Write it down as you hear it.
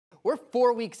We're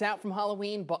 4 weeks out from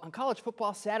Halloween, but on College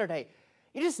Football Saturday,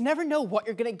 you just never know what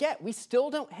you're going to get. We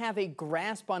still don't have a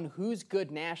grasp on who's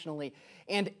good nationally.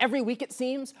 And every week, it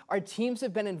seems, our teams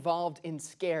have been involved in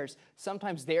scares.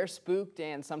 Sometimes they're spooked,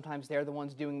 and sometimes they're the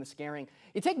ones doing the scaring.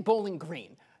 You take Bowling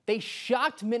Green. They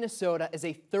shocked Minnesota as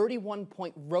a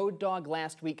 31-point road dog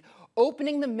last week,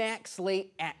 opening the MAC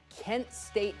slate at Kent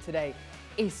State today.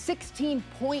 A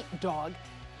 16-point dog.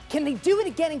 Can they do it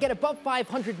again and get above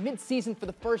 500 mid-season for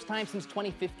the first time since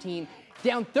 2015?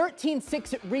 Down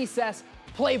 13-6 at recess,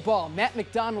 play ball. Matt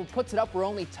McDonald puts it up where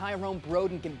only Tyrone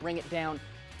Broden can bring it down.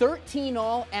 13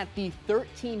 all at the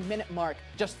 13-minute mark.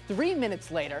 Just 3 minutes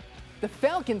later, the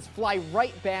Falcons fly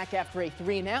right back after a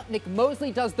 3-and-out. Nick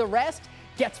Mosley does the rest,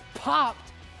 gets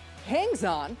popped, hangs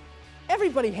on.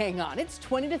 Everybody hang on. It's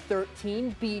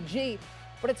 20-13 BG,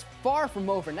 but it's far from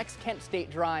over. Next Kent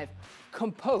State drive,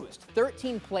 composed,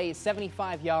 13 plays,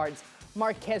 75 yards.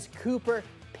 Marquez Cooper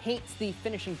paints the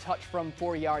finishing touch from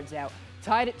 4 yards out.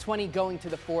 Tied at 20 going to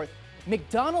the fourth.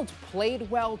 McDonald played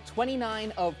well,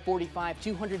 29 of 45,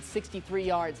 263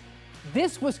 yards.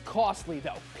 This was costly,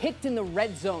 though. Picked in the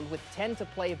red zone with 10 to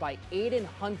play by Aiden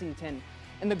Huntington,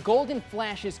 and the Golden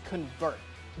Flashes convert.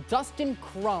 Dustin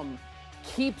Crum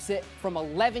keeps it from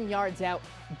 11 yards out.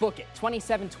 Book it,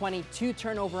 27-20, 2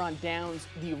 turnover on downs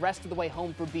the rest of the way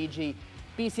home for BG.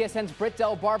 BCSN's Britt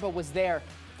Del Barba was there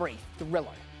for a thriller.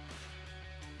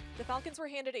 The Falcons were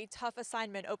handed a tough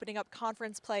assignment opening up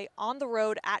conference play on the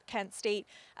road at Kent State,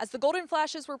 as the Golden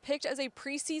Flashes were picked as a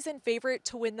preseason favorite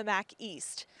to win the MAC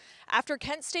East. After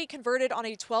Kent State converted on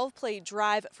a 12-play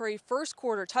drive for a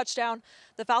first-quarter touchdown,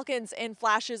 the Falcons and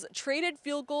Flashes traded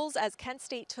field goals as Kent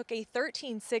State took a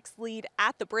 13-6 lead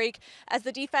at the break as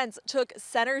the defense took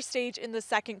center stage in the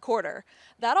second quarter.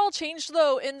 That all changed,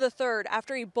 though, in the third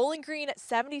after a Bowling Green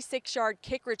 76-yard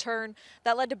kick return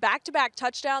that led to back-to-back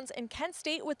touchdowns, and Kent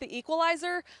State with the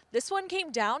equalizer. This one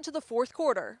came down to the fourth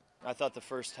quarter. I thought the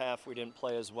first half we didn't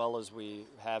play as well as we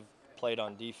have played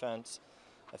on defense.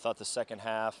 I thought the second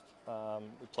half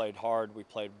we played hard, we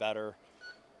played better,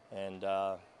 and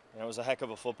it was a heck of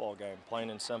a football game, plain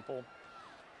and simple.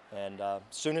 And as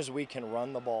soon as we can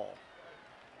run the ball,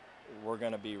 we're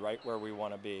going to be right where we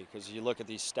want to be. Because you look at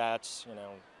these stats,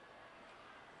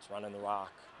 it's running the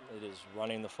rock. It is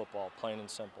running the football, plain and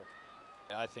simple.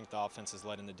 I think the offense is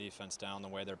letting the defense down the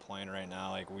way they're playing right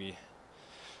now.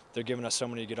 They're giving us so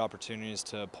many good opportunities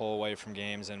to pull away from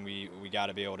games, and we got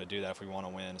to be able to do that if we want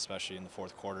to win, especially in the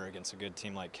fourth quarter against a good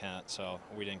team like Kent. So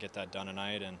we didn't get that done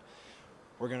tonight, and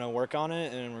we're going to work on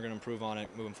it, and we're going to improve on it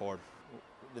moving forward.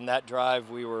 In that drive,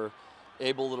 we were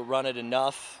able to run it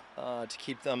enough to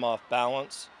keep them off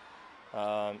balance,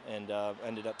 and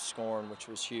ended up scoring, which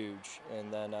was huge.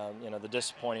 And then, the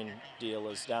disappointing deal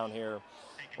is down here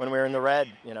when we were in the red.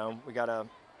 We got to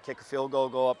kick a field goal,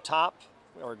 go up top,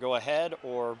 or go ahead,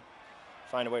 or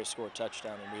find a way to score a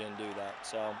touchdown, and we didn't do that.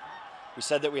 So we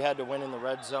said that we had to win in the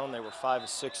red zone. They were 5 of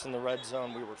 6 in the red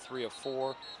zone. We were 3 of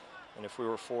 4, and if we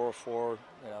were 4 of 4,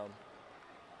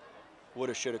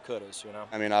 woulda, shoulda, couldas.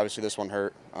 I mean, obviously this one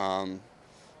hurt,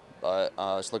 but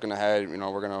just looking ahead,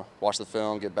 we're gonna watch the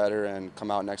film, get better, and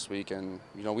come out next week, and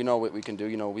we know what we can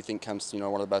do. We think Kemp's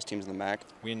one of the best teams in the MAC.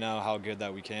 We know how good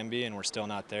that we can be, and we're still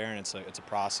not there, and it's a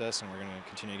process, and we're going to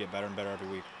continue to get better and better every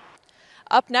week.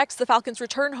 Up next, the Falcons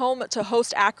return home to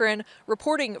host Akron.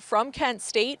 Reporting from Kent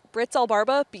State, Britt Del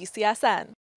Barba,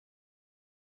 BCSN.